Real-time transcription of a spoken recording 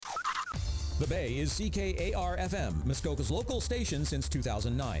The Bay is CKAR-FM, Muskoka's local station since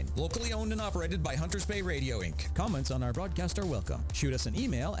 2009. Locally owned and operated by Hunters Bay Radio, Inc. Comments on our broadcast are welcome. Shoot us an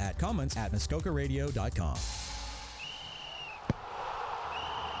email at comments@muskokaradio.com.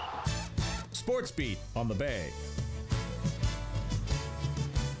 Sports Beat on the Bay.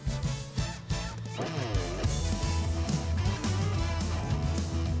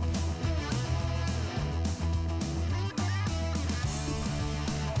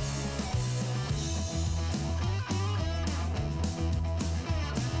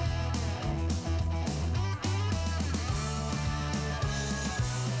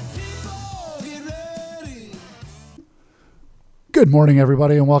 Good morning,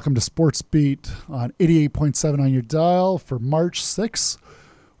 everybody, and welcome to Sports Beat on 88.7 on your dial for March 6th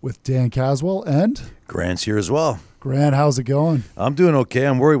with Dan Caswell and Grant's here as well. Grant, how's it going? I'm doing okay.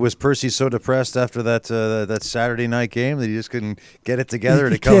 I'm worried. Was Percy so depressed after that Saturday night game that he just couldn't get it together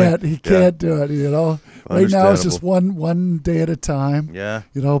He can't do it, you know. Right now it's just one day at a time. Yeah.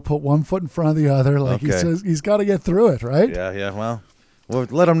 You know, put one foot in front of the other. Like Okay. he says, he's got to get through it, right? Yeah. Well,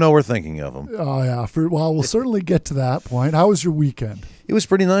 let him know we're thinking of him. Oh, yeah. We'll certainly get to that point. How was your weekend? It was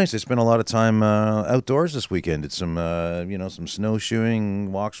pretty nice. I spent a lot of time outdoors this weekend. Did some, some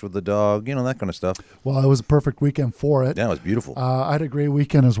snowshoeing, walks with the dog, that kind of stuff. Well, it was a perfect weekend for it. Yeah, it was beautiful. I had a great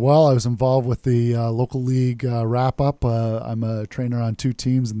weekend as well. I was involved with the local league wrap-up. I'm a trainer on two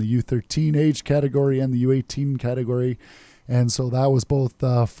teams in the U13 age category and the U18 category. And so that was both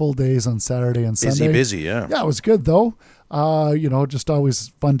full days on Saturday and Sunday. Busy, yeah. Yeah, it was good, though. Just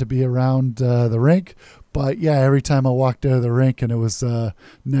always fun to be around the rink. But, yeah, every time I walked out of the rink and it was a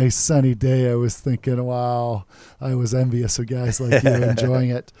nice sunny day, I was thinking, wow, I was envious of guys like you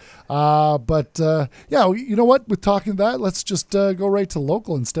enjoying it. You know what? With talking that, let's just go right to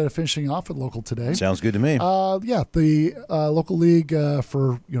local instead of finishing off with local today. Sounds good to me. The local league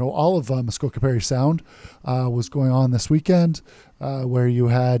for, all of Muskoka Parry Sound was going on this weekend. Where you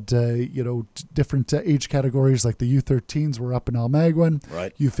had, different age categories, like the U13s were up in Almaguin,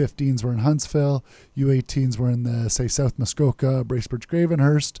 right. U15s were in Huntsville, U18s were in the, South Muskoka, Bracebridge,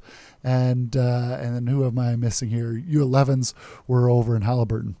 Gravenhurst, and then who am I missing here? U11s were over in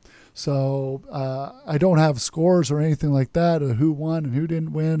Halliburton. So I don't have scores or anything like that, who won and who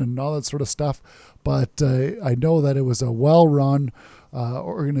didn't win and all that sort of stuff, but I know that it was a well-run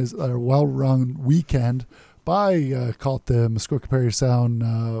weekend by called the Muskoka Parry Sound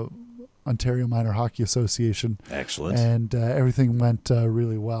Ontario Minor Hockey Association. Excellent. And everything went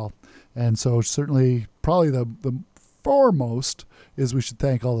really well. And so certainly probably the foremost is we should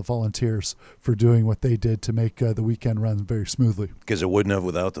thank all the volunteers for doing what they did to make the weekend run very smoothly. Because it wouldn't have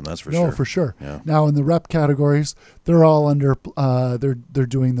without them, that's for sure. No, for sure. Yeah. Now in the rep categories, they're all under, they're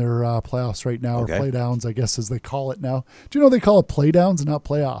doing their playoffs right now, okay. Or playdowns, I guess as they call it now. Do you know they call it playdowns and not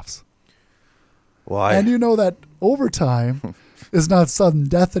playoffs? Why? And you know that overtime is not sudden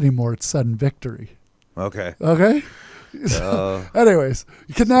death anymore; it's sudden victory. Okay. Anyways,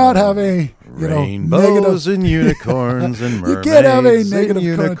 you cannot have a rainbows and unicorns and mermaids. You can't have a negative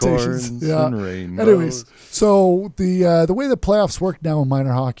unicorns connotations. Yeah. And rainbows. Anyways, so the way the playoffs work now in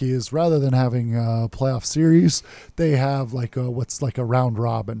minor hockey is rather than having a playoff series, they have what's like a round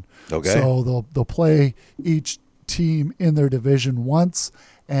robin. Okay. So they'll play each team in their division once.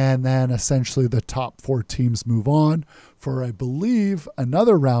 And then essentially the top four teams move on for, I believe,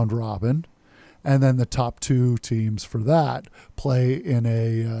 another round robin. And then the top two teams for that play in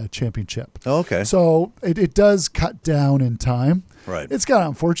a championship. Oh, okay. So it does cut down in time. Right. It's kind of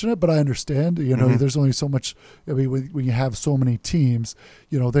unfortunate, but I understand. There's only so much. I mean, when you have so many teams,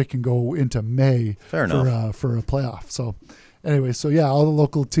 they can go into May for a playoff. So anyway, all the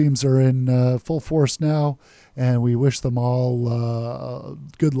local teams are in full force now. And we wish them all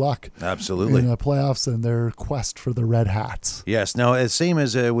good luck. Absolutely. In the playoffs and their quest for the Red Hats. Yes. Now, same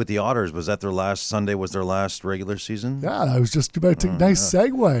as with the Otters, was that their last Sunday? Was their last regular season? Yeah, I was just about to. Nice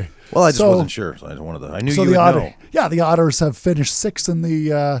segue. Well, I just wasn't sure. So I wanted to. I knew you would know. Yeah, the Otters have finished sixth in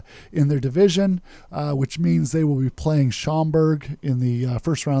their division, which means they will be playing Schaumburg in the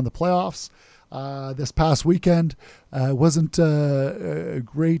first round of the playoffs. This past weekend wasn't a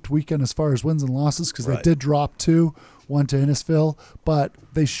great weekend as far as wins and losses because they did drop 2, 1 to Innisfil, but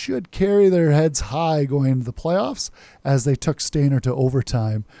they should carry their heads high going into the playoffs as they took Stayner to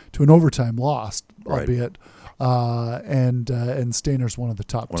an overtime loss, albeit. And Stayner's one of the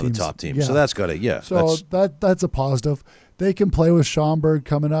top teams. One of the top teams. Yeah. So that's got it. Yeah. So that's a positive. They can play with Schaumburg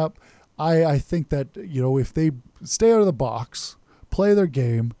coming up. I think that, if they stay out of the box, play their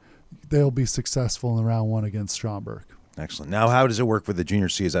game, they'll be successful in round 1 against Schaumburg. Excellent. Now, how does it work with the Junior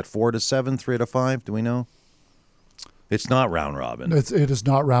C? Is that 4 to 7, 3 to 5? Do we know? It's not round robin. It is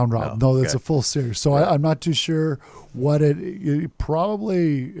not round robin. No, it's a full series. So Right. I'm not too sure what it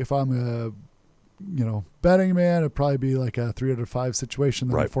probably, if I'm a betting man, it'd probably be like a 3 out of 5 situation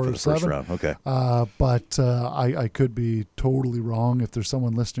than a 4 for out the of 7. first round. Okay. But I could be totally wrong. If there's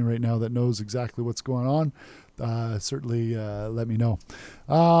someone listening right now that knows exactly what's going on, certainly let me know.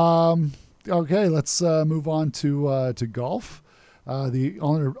 Okay, let's move on to golf. The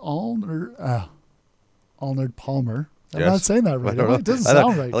Arnold Palmer. I'm Yes. not saying that right. It doesn't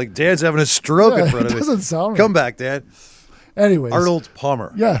sound right. Like Dan's having a stroke in front it of me. doesn't sound right. Come back, Dan. Anyways. Arnold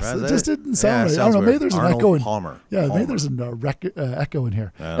Palmer. Yes, Right? it just didn't sound Yeah, right. I sounds don't know. Maybe weird. there's an Arnold echo in Palmer. Yeah, Palmer. maybe there's an echo in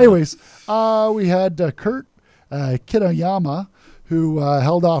here. I don't Anyways, we had Kurt Kitayama, who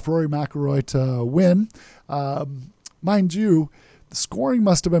held off Rory McIlroy to win. Mind you, the scoring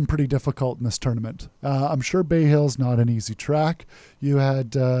must have been pretty difficult in this tournament. I'm sure Bay Hill's not an easy track. You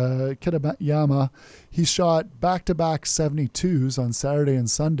had Kitayama. He shot back-to-back 72s on Saturday and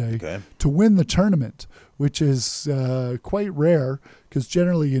Sunday to win the tournament, which is quite rare because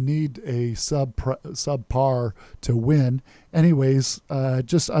generally you need a subpar to win. Anyways, I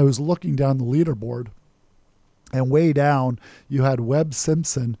was looking down the leaderboard, and way down, you had Webb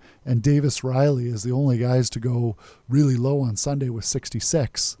Simpson and Davis Riley as the only guys to go really low on Sunday with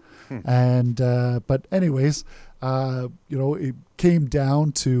 66. And but anyways, it came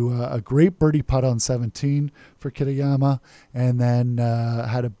down to a great birdie putt on 17 for Kitayama, and then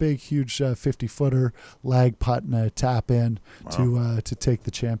had a big, huge 50-footer lag putt and a tap in to take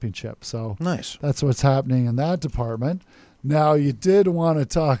the championship. So nice. That's what's happening in that department. Now, you did want to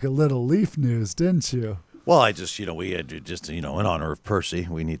talk a little Leaf news, didn't you? Well, I just, we had to in honor of Percy,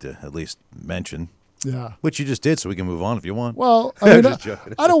 we need to at least mention. Yeah. Which you just did, so we can move on if you want. Well, I mean, Just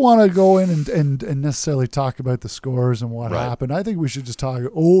joking. I don't want to go in and necessarily talk about the scores and what happened. I think we should just talk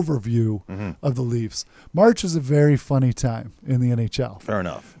overview of the Leafs. March is a very funny time in the NHL. Fair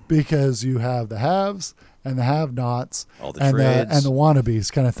enough. Because you have the haves and the have-nots All the and trades. the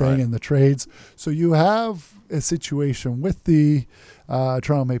wannabes kind of thing, Right. and the trades. So you have a situation with the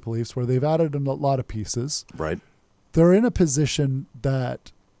Toronto Maple Leafs where they've added a lot of pieces. Right. They're in a position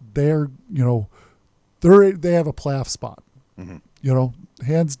that they have a playoff spot.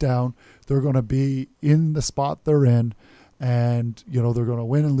 Hands down, they're going to be in the spot they're in, and they're going to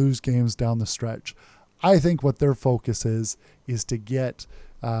win and lose games down the stretch. I think what their focus is to get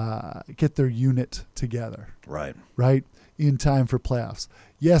their unit together. Right, in time for playoffs.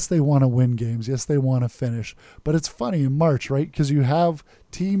 Yes, they want to win games. Yes, they want to finish. But it's funny in March, right? Because you have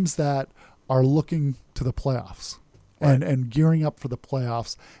teams that are looking to the playoffs. Right. And gearing up for the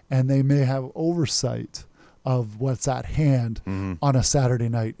playoffs, and they may have oversight of what's at hand on a Saturday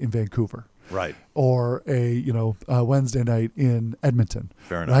night in Vancouver, Right. or a Wednesday night in Edmonton.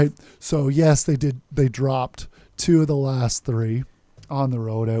 Fair enough. Right. So yes, they did. They dropped 2 of the last 3 on the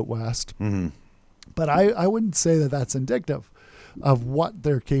road out west, but I wouldn't say that that's indicative of what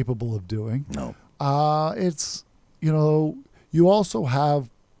they're capable of doing. No. It's you also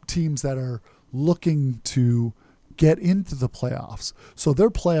have teams that are looking to get into the playoffs. So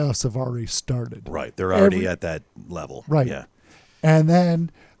their playoffs have already started. Right. They're already at that level. Right. Yeah. And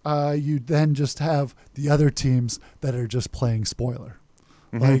then you then just have the other teams that are just playing spoiler.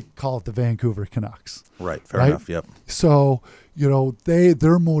 Like call it the Vancouver Canucks. Right. Fair Right? enough. Yep. So,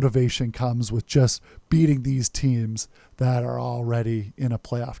 their motivation comes with just beating these teams that are already in a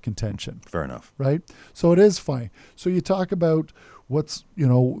playoff contention. Fair enough. Right? So it is funny. So you talk about what's,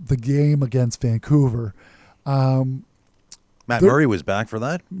 the game against Vancouver. Matt Murray was back for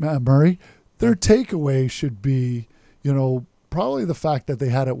that. Matt Murray, their takeaway should be, probably the fact that they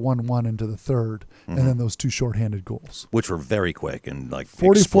had it 1-1 into the third, and then those 2 shorthanded goals. Which were very quick and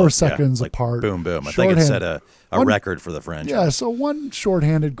 44 explode. seconds Yeah, apart. Boom, boom. I think it set a One- record for the franchise. Yeah, so 1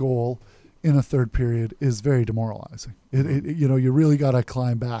 shorthanded goal in a third period is very demoralizing. You really got to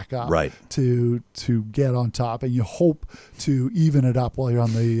climb back up Right. to get on top, and you hope to even it up while you're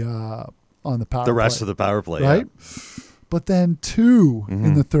on the power The rest play, of the power play. right? But then 2 Mm-hmm.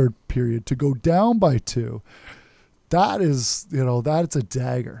 in the third period to go down by 2, that is, that's a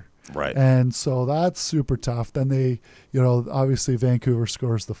dagger. Yeah. Right. And so that's super tough. Then they, obviously Vancouver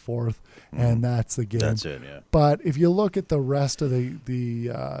scores the 4th, and that's the game. That's it. Yeah. But if you look at the rest of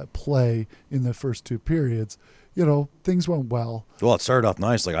the play in the first 2 periods, things went well. Well, it started off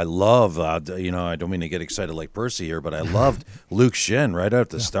nice. I love, I don't mean to get excited like Percy here, but I loved Luke Shin right out at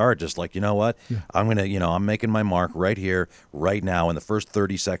the start. Just I'm going to, I'm making my mark right here, right now in the first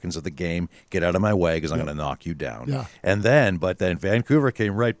 30 seconds of the game. Get out of my way because I'm going to knock you down. Yeah. And then Vancouver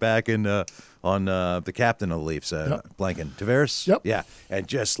came right back in on the captain of the Leafs, blanking, Tavares. Yep. Yeah. And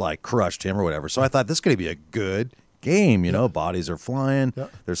just crushed him or whatever. So I thought this is going to be a good game. You know, bodies are flying. Yeah.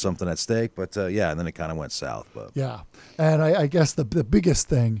 There's something at stake. But and then it kind of went south. But Yeah, and I guess the biggest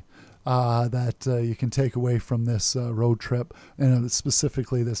thing that you can take away from this road trip, and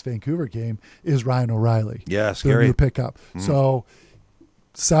specifically this Vancouver game, is Ryan O'Reilly. Yeah, their scary. new pickup. So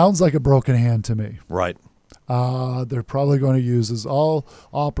sounds like a broken hand to me. Right. They're probably going to use all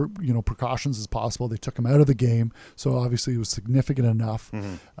precautions as possible. They took him out of the game, so obviously it was significant enough.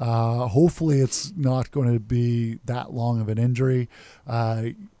 Hopefully it's not going to be that long of an injury,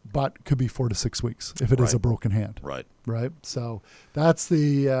 but could be 4 to 6 weeks if it is a broken hand. Right. Right. So that's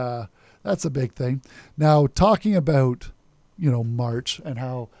a big thing. Now, talking about March and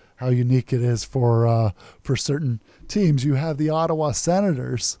how unique it is for certain teams, you have the Ottawa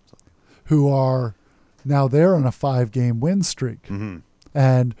Senators, who are now they're on a 5-game win streak.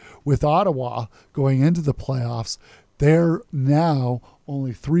 And with Ottawa going into the playoffs, they're now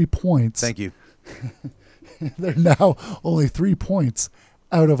only 3 points. Thank you. They're now only 3 points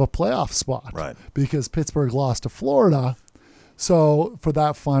out of a playoff spot. Right. Because Pittsburgh lost to Florida. So for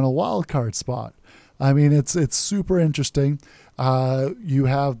that final wild card spot. I mean, it's super interesting. You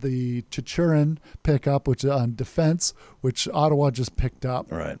have the Chichurin pickup, which on defense, which Ottawa just picked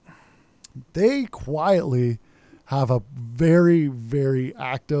up. Right. They quietly have a very, very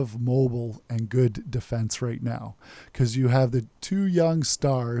active, mobile, and good defense right now, because you have the 2 young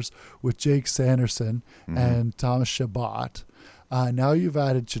stars with Jake Sanderson and Thomas Chabot. Now you've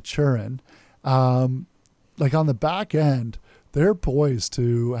added Chichurin. Like on the back end, they're poised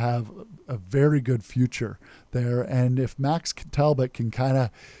to have a very good future there. And if Max Talbot can kind of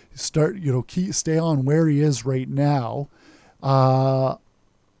start, stay on where he is right now,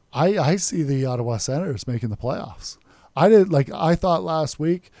 I see the Ottawa Senators making the playoffs. I thought last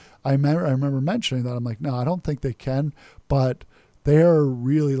week, I remember mentioning that. I'm like, no, I don't think they can, but they are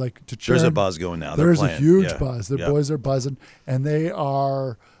really like to There's a buzz going now. There's They're a huge playing. buzz. Their boys are buzzing, and they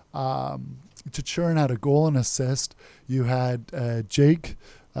are. Chichurin had a goal and assist. You had Jake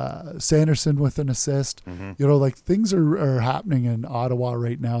Sanderson with an assist. Things are happening in Ottawa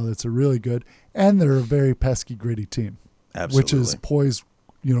right now that's a really good, and they're a very pesky, gritty team. Absolutely. Which is poised,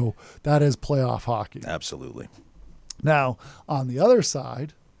 that is playoff hockey. Absolutely. Now, on the other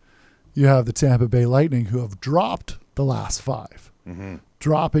side, you have the Tampa Bay Lightning, who have dropped the last 5,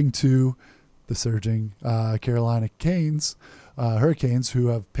 dropping to the surging Carolina Hurricanes, who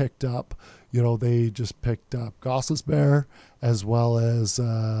have picked up, they just picked up Gostisbehere, as well as,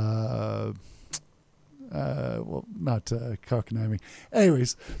 not Kotkaniemi.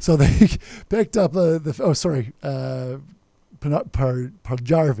 Anyways, so they picked up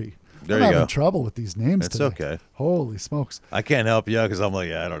Parjarvi. There I'm you having go. trouble with these names It's today. okay. Holy smokes. I can't help you because I'm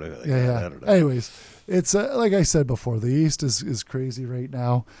like, I don't know. Yeah. I don't know. Anyways, it's like I said before, the East is crazy right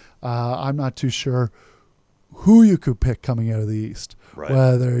now. I'm not too sure who you could pick coming out of the East. Right.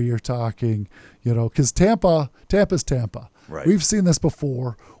 Whether you're talking, because Tampa's Tampa. Right. We've seen this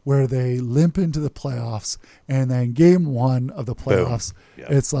before where they limp into the playoffs, and then game 1 of the playoffs, Yeah.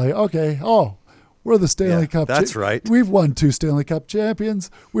 it's like, okay, we're the Stanley Cup. That's right. We've won 2 Stanley Cup champions.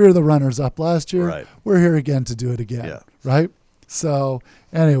 We were the runners-up last year. Right. We're here again to do it again. Yeah. Right? So,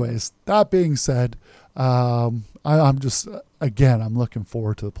 anyways, that being said, I'm just, again, I'm looking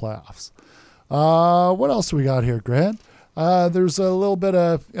forward to the playoffs. What else do we got here, Grant? There's a little bit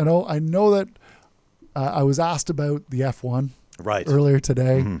of, I know that I was asked about the F1 Right. earlier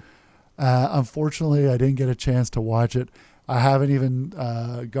today. Unfortunately, I didn't get a chance to watch it. I haven't even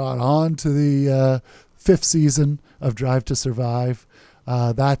got on to the 5th season of Drive to Survive.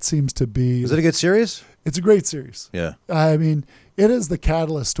 That seems to be... Is it a good series? It's a great series. Yeah. I mean, it is the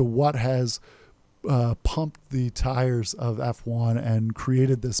catalyst to what has pumped the tires of F1 and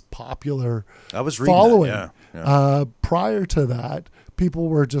created this popular I was reading following. that. Yeah. Prior to that, people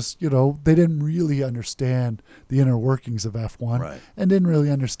were just, they didn't really understand the inner workings of F1 Right. and didn't really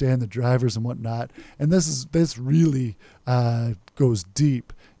understand the drivers and whatnot. And this really goes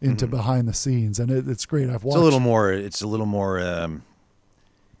deep into behind the scenes, and it's great. I've watched. It's a little more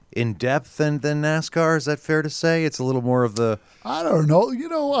in depth than NASCAR. Is that fair to say? It's a little more of the. I don't know.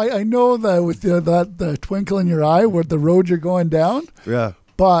 I know that with the twinkle in your eye with the road you're going down. Yeah.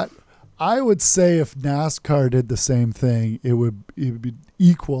 But I would say if NASCAR did the same thing, it would be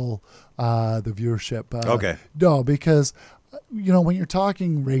equal the viewership. Okay. No, because when you're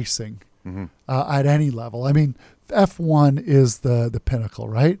talking racing at any level, I mean, F1 is the pinnacle,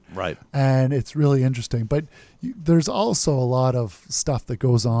 right? Right. And it's really interesting. But there's also a lot of stuff that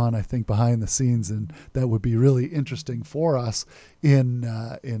goes on, I think, behind the scenes, and that would be really interesting for us in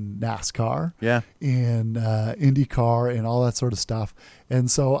NASCAR, in IndyCar, and all that sort of stuff. And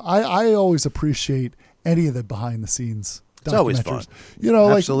so I always appreciate any of the behind the scenes. It's always documentaries.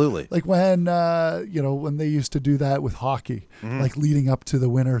 fun. Absolutely. Like when when they used to do that with hockey, like leading up to the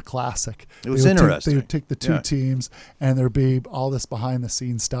Winter Classic. It was interesting. They would take the two teams, and there'd be all this behind the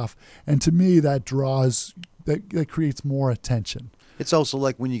scenes stuff. And to me, that creates more attention. It's also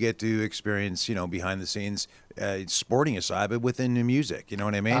like when you get to experience, behind the scenes, sporting aside, but within the music. You know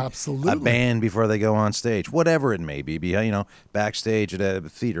what I mean? Absolutely. A band before they go on stage, whatever it may be, backstage at a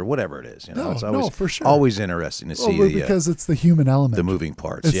theater, whatever it is. It's always, for sure. always interesting to see because it's the human element, the moving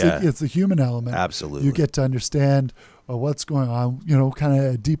parts. It's the human element. Absolutely. You get to understand what's going on, kind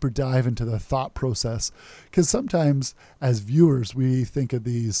of a deeper dive into the thought process. Because sometimes as viewers, we think of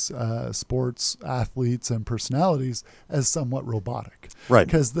these sports athletes and personalities as somewhat robotic. Right.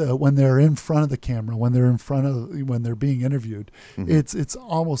 Because when they're in front of the camera, when they're being interviewed, it's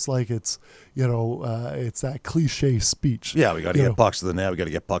almost like it's that cliche speech. Yeah, we got to get pucks to the net. We got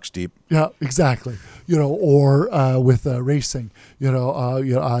to get pucks deep. Yeah, exactly. Or with racing,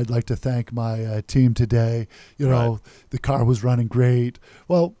 I'd like to thank my team today. Right. The car was running great.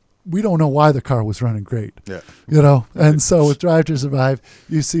 Well, we don't know why the car was running great. Yeah. And so with Drive to Survive,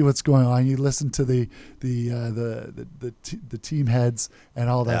 you see what's going on. You listen to the team heads and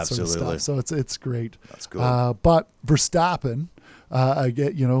all that sort of stuff. So it's great. That's cool. But Verstappen,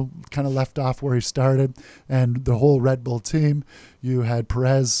 kind of left off where he started, and the whole Red Bull team. You had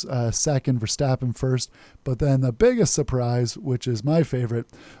Perez second, Verstappen first, but then the biggest surprise, which is my favorite,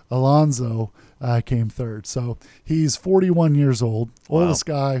 Alonso came third. So he's 41 years old, oldest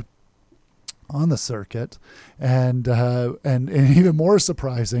guy on the circuit, and even more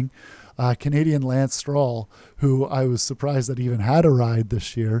surprising, Canadian Lance Stroll, who I was surprised that he even had a ride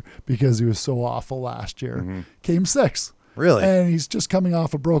this year because he was so awful last year, came sixth. Really? And he's just coming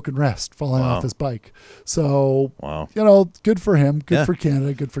off a broken wrist, falling off his bike. So, wow. Good for him, good for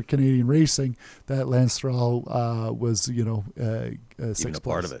Canada, good for Canadian racing that Lance Stroll was, sixth Even a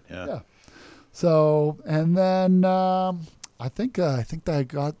part of it, yeah. So, and then I think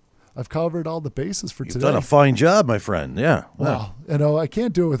I've covered all the bases for today. You've done a fine job, my friend. Yeah. Wow. I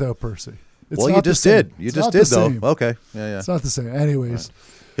can't do it without Percy. Well, you just did. You just did, though. Okay. Yeah. It's not the same. Anyways.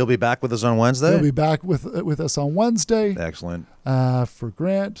 Right. He'll be back with us on Wednesday? He'll be back with us on Wednesday. Excellent. For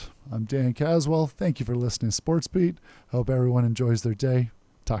Grant, I'm Dan Caswell. Thank you for listening to Sports Beat. Hope everyone enjoys their day.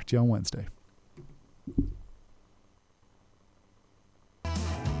 Talk to you on Wednesday.